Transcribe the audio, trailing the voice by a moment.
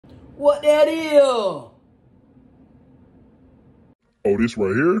What that is? Oh, this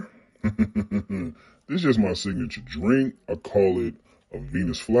right here? This is just my signature drink. I call it a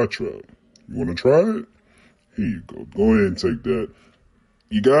Venus Flytrap. You want to try it? Here you go. Go ahead and take that.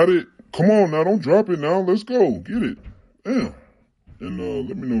 You got it? Come on now, don't drop it now. Let's go. Get it. Damn. And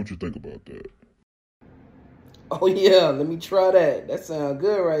let me know what you think about that. Oh yeah, let me try that. That sounds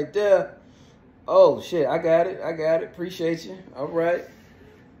good right there. Oh shit, I got it. Appreciate you. All right.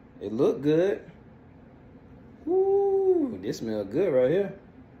 It look good. Woo, this smells good right here.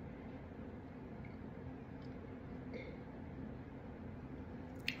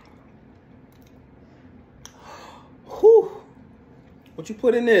 Whew. What you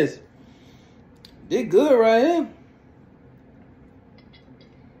put in this? Did good right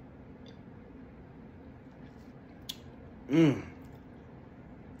here.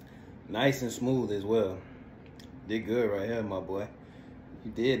 Nice and smooth as well. Did good right here, my boy. You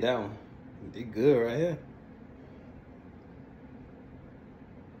did that one. You did good right here.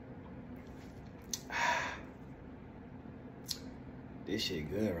 This shit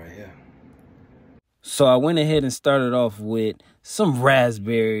good right here. So I went ahead and started off with some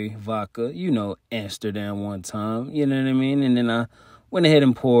raspberry vodka, you know, Amsterdam one time, you know what I mean? And then I went ahead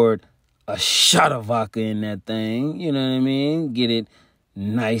and poured a shot of vodka in that thing, you know what I mean? Get it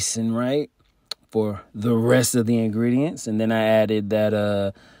nice and right for the rest of the ingredients. And then I added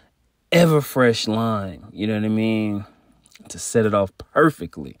that ever-fresh lime, you know what I mean? To set it off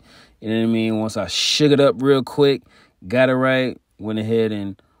perfectly, you know what I mean? Once I shook it up real quick, got it right, went ahead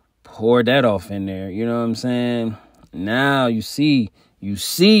and poured that off in there, you know what I'm saying? Now you see, you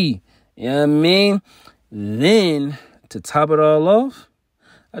know what I mean? Then, to top it all off,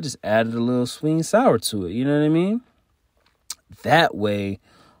 I just added a little sweet and sour to it, you know what I mean? That way,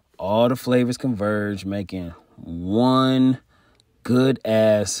 all the flavors converge, making one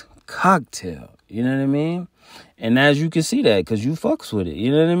good-ass cocktail, you know what I mean? And as you can see that, because you fucks with it,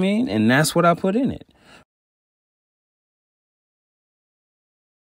 you know what I mean? And that's what I put in it.